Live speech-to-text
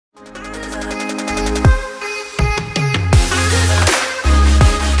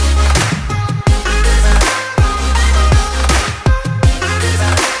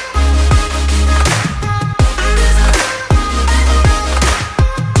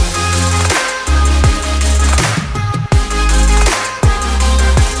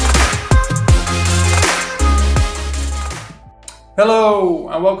Hello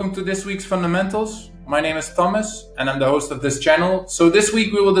and welcome to this week's Fundamentals. My name is Thomas and I'm the host of this channel. So this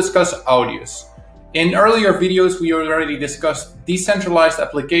week we will discuss Audius. In earlier videos we already discussed decentralized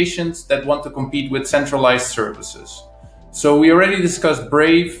applications that want to compete with centralized services. So we already discussed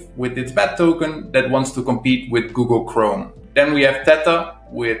Brave with its BAT token that wants to compete with Google Chrome. Then we have Theta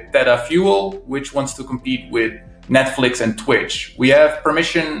with Theta Fuel, which wants to compete with Netflix and Twitch. We have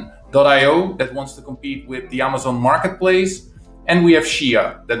Permission.io that wants to compete with the Amazon Marketplace. And we have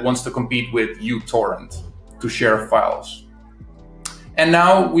Shia that wants to compete with uTorrent to share files. And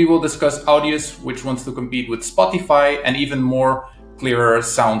now we will discuss Audius, which wants to compete with Spotify and even more clearer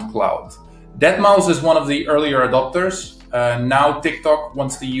SoundCloud. Deadmau5 is one of the earlier adopters. Now TikTok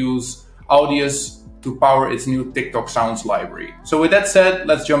wants to use Audius to power its new TikTok Sounds library. So with that said,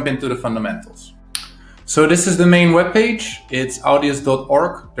 let's jump into the fundamentals. So this is the main webpage. It's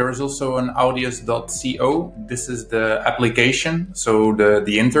audius.org. There is also an audius.co. This is the application, so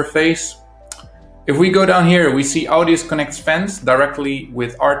the interface. If we go down here, we see Audius connects fans directly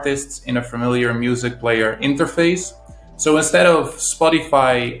with artists in a familiar music player interface. So instead of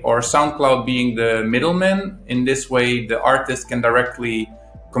Spotify or SoundCloud being the middleman, in this way the artist can directly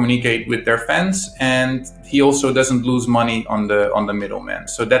communicate with their fans, and he also doesn't lose money on the middleman.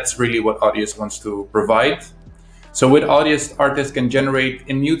 So that's really what Audius wants to provide. So with Audius, artists can generate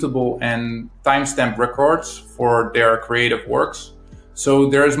immutable and timestamp records for their creative works. So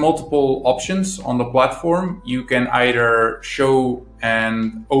there's multiple options on the platform. You can either show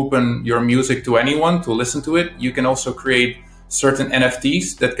and open your music to anyone to listen to it. You can also create certain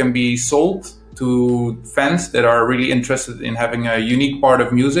NFTs that can be sold to fans that are really interested in having a unique part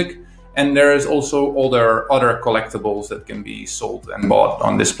of music. And there is also other collectibles that can be sold and bought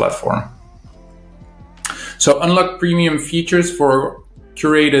on this platform. So unlock premium features for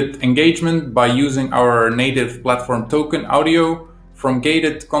curated engagement by using our native platform token Audio. From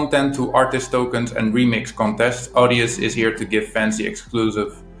gated content to artist tokens and remix contests, Audius is here to give fans the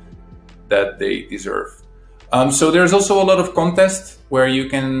exclusive that they deserve. So there's also a lot of contests where you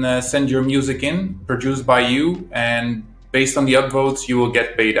can send your music in, produced by you, and based on the upvotes, you will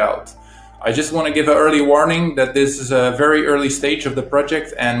get paid out. I just want to give an early warning that this is a very early stage of the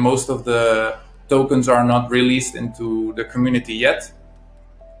project and most of the tokens are not released into the community yet.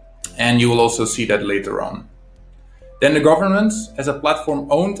 And you will also see that later on. Then the governance. As a platform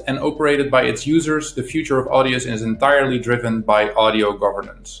owned and operated by its users, the future of Audius is entirely driven by audio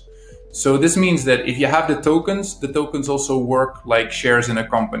governance. So this means that if you have the tokens also work like shares in a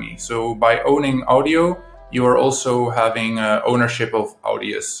company. So by owning Audio, you are also having ownership of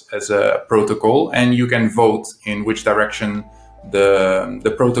Audius as a protocol, and you can vote in which direction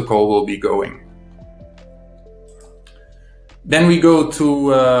the protocol will be going. Then we go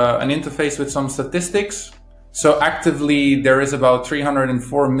to an interface with some statistics. So actively, there is about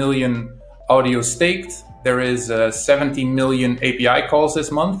 304 million Audio staked. There is 70 million API calls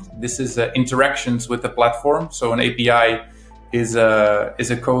this month. This is interactions with the platform. So an API is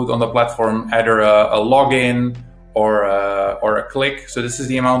a code on the platform, either a login or a click. So this is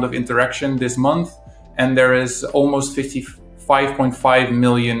the amount of interaction this month. And there is almost 55.5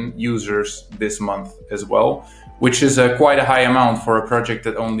 million users this month as well, which is quite a high amount for a project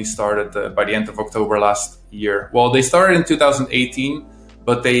that only started by the end of October last year. Well, they started in 2018.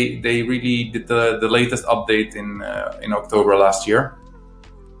 But they really did the latest update in October last year.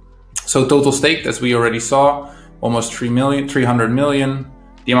 So total staked, as we already saw, almost 300 million.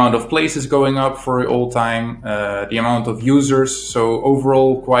 The amount of plays is going up for all time. The amount of users, so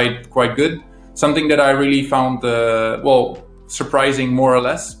overall quite good. Something that I really found surprising more or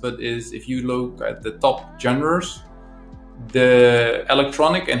less, but is if you look at the top genres, the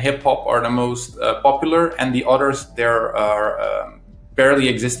electronic and hip hop are the most popular, and the others there are barely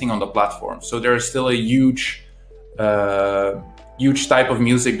existing on the platform. So there is still a huge type of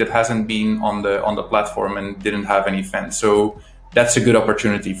music that hasn't been on the platform and didn't have any fans. So that's a good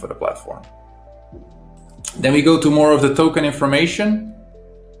opportunity for the platform. Then we go to more of the token information.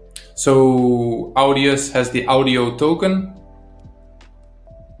 So Audius has the audio token.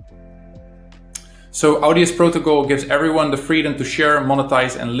 So Audius protocol gives everyone the freedom to share,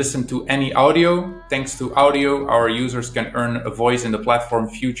 monetize, and listen to any audio. Thanks to audio, our users can earn a voice in the platform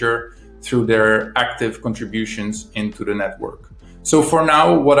future through their active contributions into the network. So for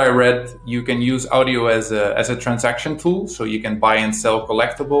now, what I read, you can use audio as a transaction tool. So you can buy and sell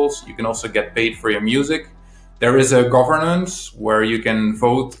collectibles. You can also get paid for your music. There is a governance where you can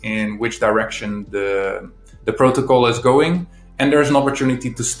vote in which direction the protocol is going. And there's an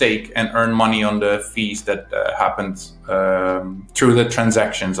opportunity to stake and earn money on the fees that happened through the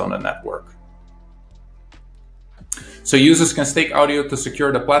transactions on the network. So users can stake Audio to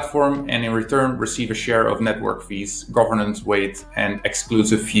secure the platform and in return receive a share of network fees, governance weight, and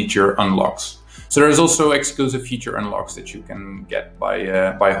exclusive feature unlocks. So there's also exclusive feature unlocks that you can get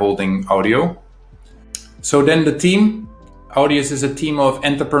by holding Audio. So then the team, Audius is a team of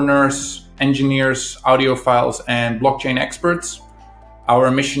entrepreneurs, engineers, audiophiles, and blockchain experts. Our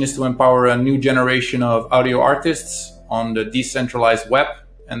mission is to empower a new generation of audio artists on the decentralized web,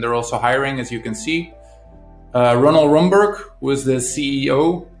 and they're also hiring, as you can see. Ronald Romberg, who is the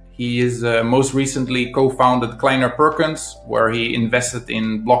CEO, he is most recently co-founded Kleiner Perkins, where he invested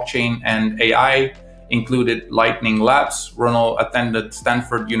in blockchain and AI, included Lightning Labs. Ronald attended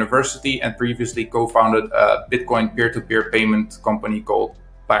Stanford University and previously co-founded a Bitcoin peer-to-peer payment company called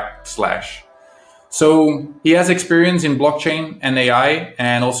Backslash. So he has experience in blockchain and AI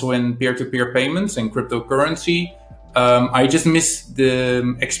and also in peer-to-peer payments and cryptocurrency. I just missed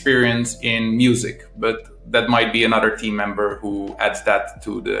the experience in music, but that might be another team member who adds that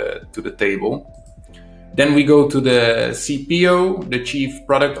to the table. Then we go to the CPO, the Chief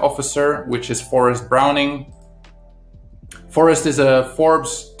Product Officer, which is Forrest Browning. Forrest is a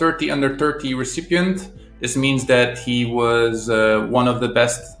Forbes 30 under 30 recipient. This means that he was one of the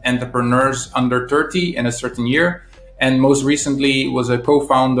best entrepreneurs under 30 in a certain year, and most recently was a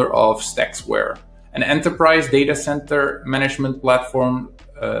co-founder of Stacksware, an enterprise data center management platform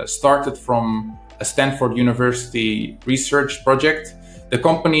started from a Stanford University research project. The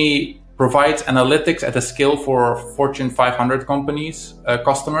company provides analytics at a scale for Fortune 500 companies,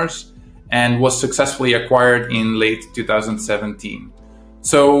 customers, and was successfully acquired in late 2017.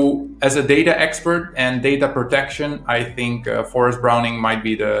 So as a data expert and data protection, I think Forrest Browning might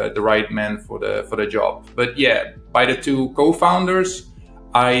be the right man for the job. But yeah, by the two co-founders,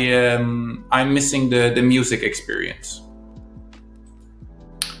 I'm missing the music experience.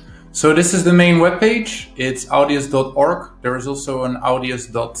 So this is the main webpage. It's audius.org. There is also an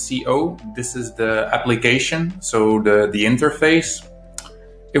audius.co. This is the application, so the interface.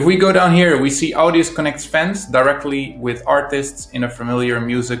 If we go down here, we see Audius connects fans directly with artists in a familiar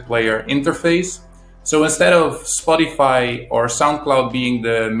music player interface. So instead of Spotify or SoundCloud being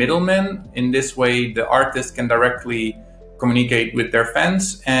the middleman, in this way the artist can directly communicate with their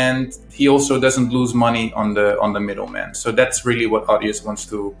fans, and he also doesn't lose money on the middleman. So that's really what Audius wants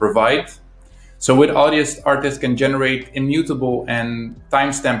to provide. So with Audius, artists can generate immutable and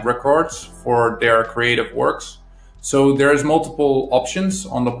timestamp records for their creative works. So there's multiple options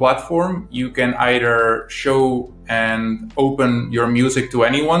on the platform. You can either show and open your music to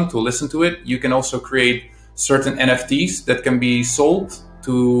anyone to listen to it. You can also create certain NFTs that can be sold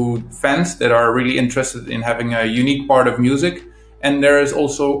to fans that are really interested in having a unique part of music. And there is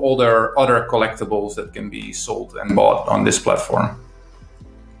also other collectibles that can be sold and bought on this platform.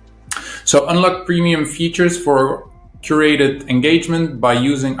 So unlock premium features for curated engagement by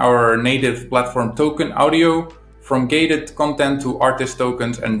using our native platform token Audio. From gated content to artist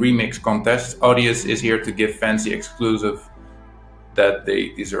tokens and remix contests, Audius is here to give fans the exclusive that they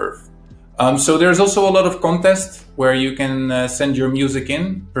deserve. So there's also a lot of contests where you can send your music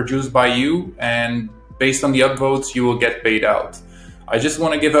in, produced by you, and based on the upvotes, you will get paid out. I just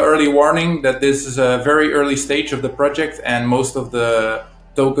want to give an early warning that this is a very early stage of the project and most of the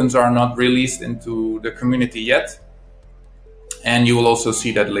tokens are not released into the community yet. And you will also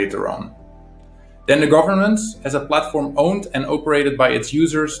see that later on. Then the governance. As a platform owned and operated by its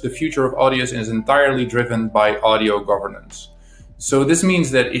users, the future of Audius is entirely driven by audio governance. So this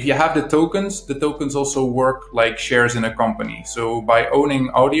means that if you have the tokens also work like shares in a company. So by owning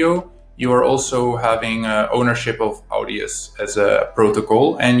Audio, you are also having ownership of Audius as a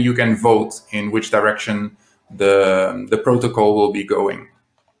protocol, and you can vote in which direction the protocol will be going.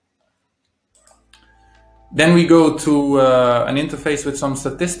 Then we go to an interface with some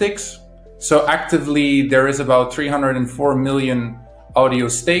statistics. So actively, there is about 304 million Audio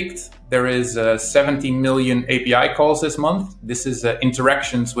staked. There is 70 million API calls this month. This is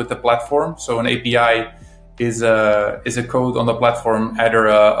interactions with the platform. So an API is a code on the platform, either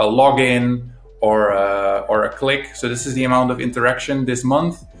a login or a click. So this is the amount of interaction this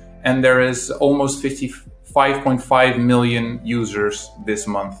month. And there is almost 55.5 million users this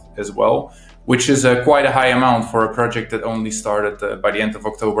month as well, which is quite a high amount for a project that only started by the end of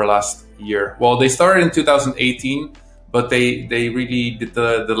October last year. Well, they started in 2018, but they really did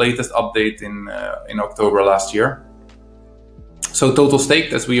the latest update in October last year. So total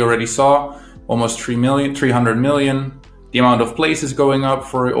staked, as we already saw, almost 300 million. The amount of plays is going up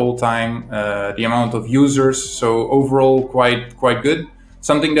for all time. The amount of users, so overall quite good.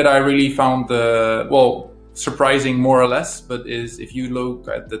 Something that I really found, surprising more or less, but is if you look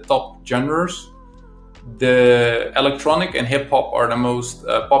at the top genres, the electronic and hip hop are the most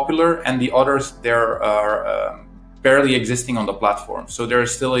popular, and the others there are barely existing on the platform. So there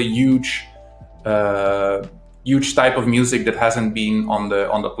is still a huge type of music that hasn't been on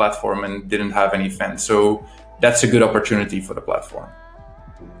the platform and didn't have any fans. So that's a good opportunity for the platform.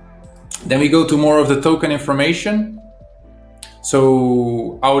 Then we go to more of the token information.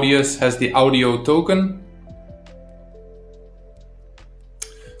 So Audius has the audio token.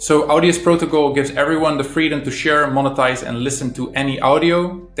 So Audius protocol gives everyone the freedom to share, monetize, and listen to any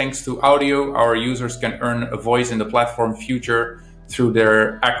audio. Thanks to audio, our users can earn a voice in the platform future through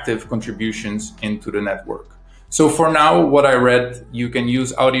their active contributions into the network. So for now, what I read, you can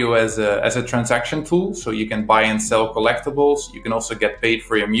use audio as a transaction tool. So you can buy and sell collectibles. You can also get paid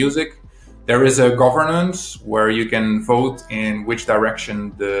for your music. There is a governance where you can vote in which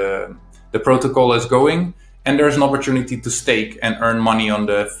direction the protocol is going. And there's an opportunity to stake and earn money on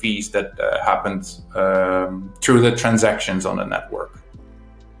the fees that happened through the transactions on the network.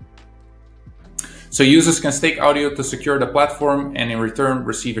 So users can stake audio to secure the platform and in return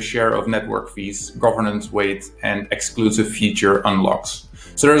receive a share of network fees, governance weight, and exclusive feature unlocks.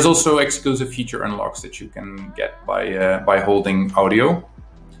 So there's also exclusive feature unlocks that you can get by holding audio.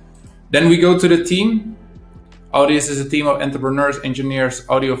 Then we go to the team. Audius is a team of entrepreneurs, engineers,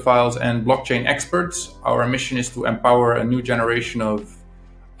 audiophiles, and blockchain experts. Our mission is to empower a new generation of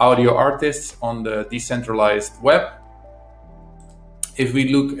audio artists on the decentralized web. If we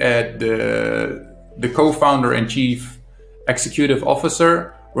look at the co-founder and chief executive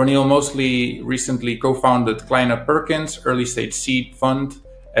officer, Ronil Mosley recently co-founded Kleiner Perkins, early stage seed fund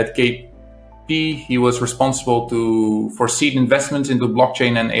at KP. He was responsible for seed investments into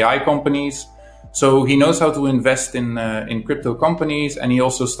blockchain and AI companies. So he knows how to invest in crypto companies, and he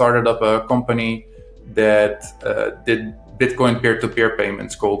also started up a company that did Bitcoin peer-to-peer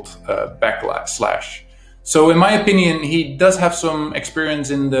payments called Backlash. So in my opinion, he does have some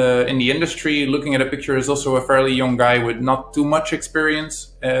experience in the industry. Looking at a picture, is also a fairly young guy with not too much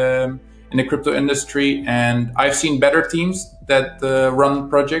experience in the crypto industry. And I've seen better teams that run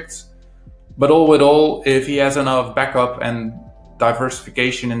projects. But all with all, if he has enough backup and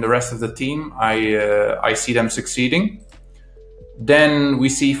diversification in the rest of the team, I see them succeeding. Then we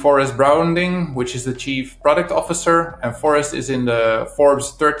see Forrest Browning, which is the chief product officer, and Forrest is in the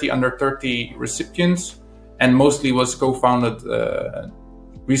Forbes 30 under 30 recipients, and mostly was co-founded.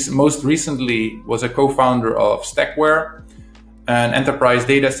 Most recently was a co-founder of Stackware, an enterprise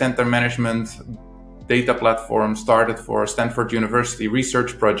data center management data platform started for Stanford University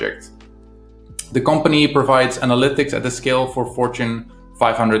research project. The company provides analytics at the scale for Fortune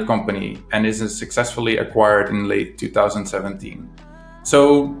 500 company and is successfully acquired in late 2017.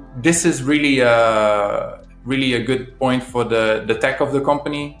 So this is really a good point for the tech of the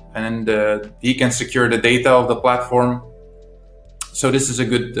company, and he can secure the data of the platform. So this is a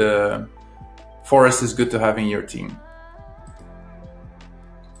good, Forrest is good to have in your team.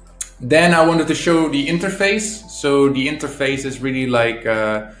 Then I wanted to show the interface. So the interface is really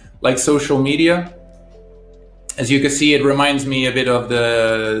like social media. As you can see, it reminds me a bit of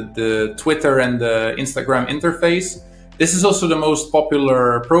the Twitter and the Instagram interface. This is also the most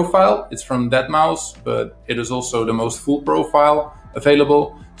popular profile. It's from deadmau5, but it is also the most full profile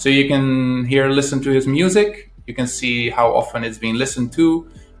available. So you can here listen to his music. You can see how often it's being listened to.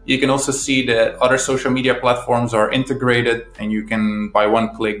 You can also see that other social media platforms are integrated, and you can, by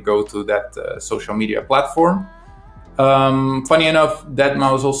one click, go to that social media platform. Funny enough,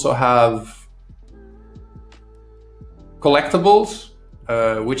 deadmau5 also have collectibles,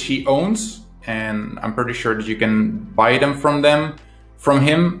 which he owns, and I'm pretty sure that you can buy them from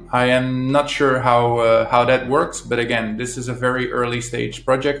him. I am not sure how that works, but again, this is a very early stage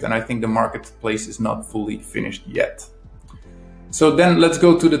project, and I think the marketplace is not fully finished yet. So then let's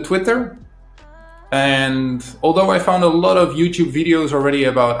go to the Twitter. And although I found a lot of YouTube videos already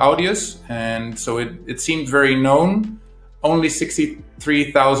about Audius, and so it seemed very known, only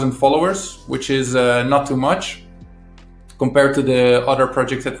 63,000 followers, which is not too much compared to the other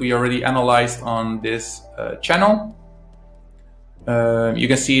projects that we already analyzed on this channel. You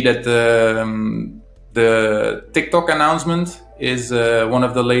can see that the TikTok announcement is one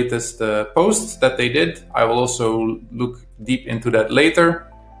of the latest posts that they did. I will also look deep into that later.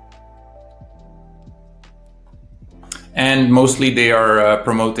 And mostly they are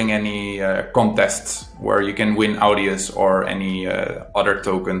promoting any contests where you can win Audius or any other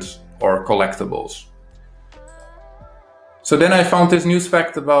tokens or collectibles. So then I found this news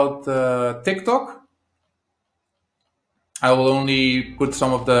fact about TikTok. I will only put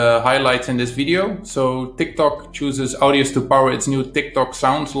some of the highlights in this video. So TikTok chooses Audius to power its new TikTok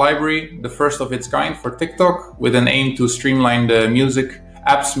Sounds library, the first of its kind for TikTok, with an aim to streamline the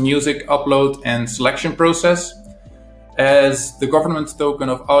app's music upload and selection process. As the governance token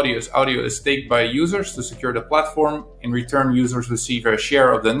of Audius, audio is staked by users to secure the platform. In return, users receive a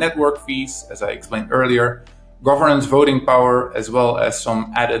share of the network fees, as I explained earlier, governance voting power, as well as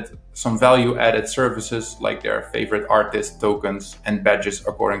some value-added services like their favorite artist tokens and badges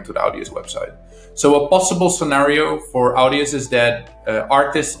according to the Audius website. So a possible scenario for Audius is that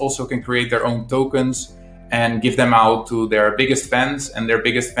artists also can create their own tokens and give them out to their biggest fans, and their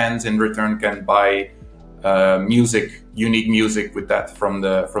biggest fans in return can buy unique music with that from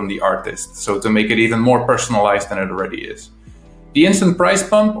the artist. So to make it even more personalized than it already is. The instant price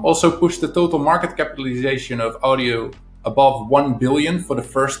pump also pushed the total market capitalization of audio above 1 billion for the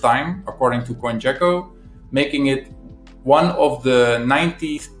first time, according to CoinGecko, making it one of the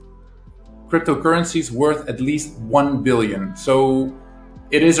 90 cryptocurrencies worth at least 1 billion. So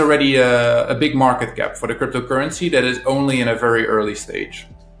it is already a big market cap for the cryptocurrency that is only in a very early stage.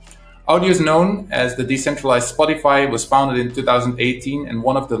 Audius, known as the decentralized Spotify, was founded in 2018 and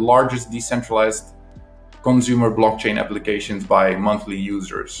one of the largest decentralized consumer blockchain applications by monthly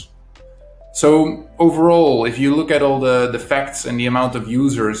users. So overall, if you look at all the facts and the amount of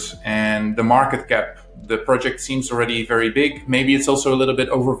users and the market cap, the project seems already very big. Maybe it's also a little bit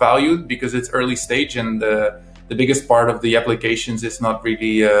overvalued because it's early stage and the biggest part of the applications is not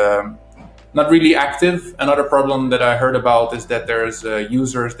really active. Another problem that I heard about is that there's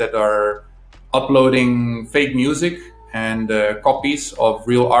users that are uploading fake music and copies of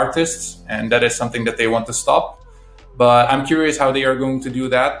real artists, and that is something that they want to stop. But I'm curious how they are going to do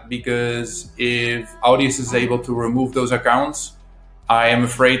that, because if Audius is able to remove those accounts, I am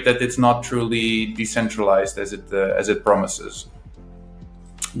afraid that it's not truly decentralized as it promises.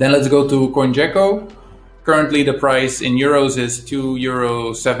 Then let's go to CoinGecko. Currently the price in euros is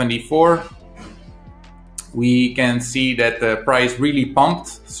 €2.74. We can see that the price really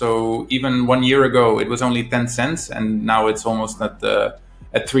pumped. So even 1 year ago, it was only 10 cents, and now it's almost at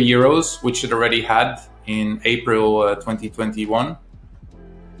 €3, which it already had in April 2021.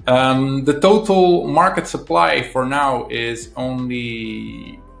 The total market supply for now is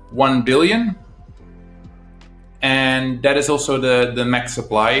only 1 billion. And that is also the max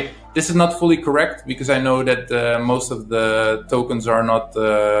supply. This is not fully correct because I know that most of the tokens are not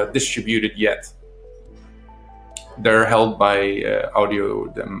distributed yet. They're held by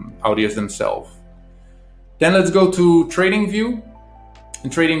Audius themselves. Then let's go to TradingView. In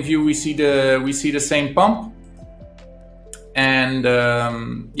TradingView, we see the same pump. And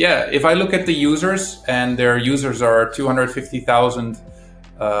if I look at the users, and their users are 250,000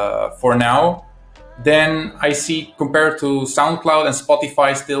 for now, then I see, compared to SoundCloud and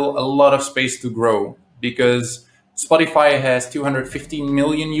Spotify, still a lot of space to grow, because Spotify has 215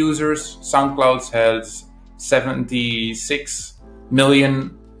 million users, SoundCloud has 76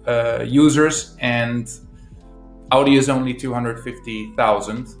 million users, and Audius only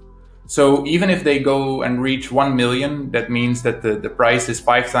 250,000. So even if they go and reach 1 million, that means that the price is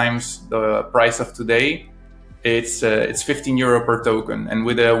 5 times the price of today. It's €15 per token, and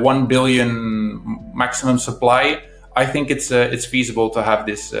with a 1 billion maximum supply, I think it's feasible to have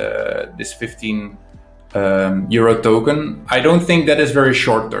this €15 token. I don't think that is very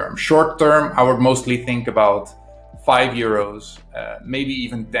short term. Short term, I would mostly think about €5, maybe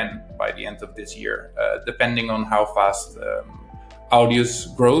even 10 by the end of this year, depending on how fast Audius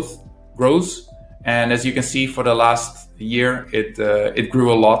grows. And as you can see, for the last year, it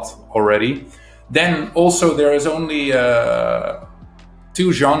grew a lot already. Then also there is only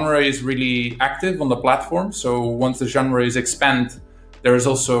 2 genres really active on the platform. So once the genres expand, there is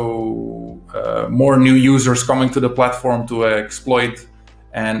also more new users coming to the platform to exploit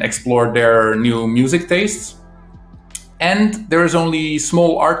and explore their new music tastes. And there is only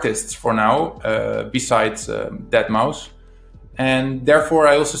small artists for now, besides deadmau5. And therefore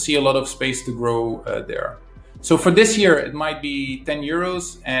I also see a lot of space to grow there. So for this year, it might be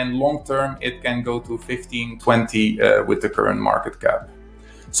 €10, and long term, it can go to 15, 20 with the current market cap.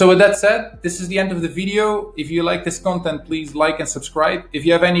 So with that said, this is the end of the video. If you like this content, please like and subscribe. If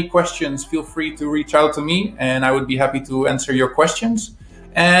you have any questions, feel free to reach out to me, and I would be happy to answer your questions.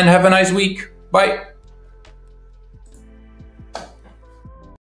 And have a nice week. Bye.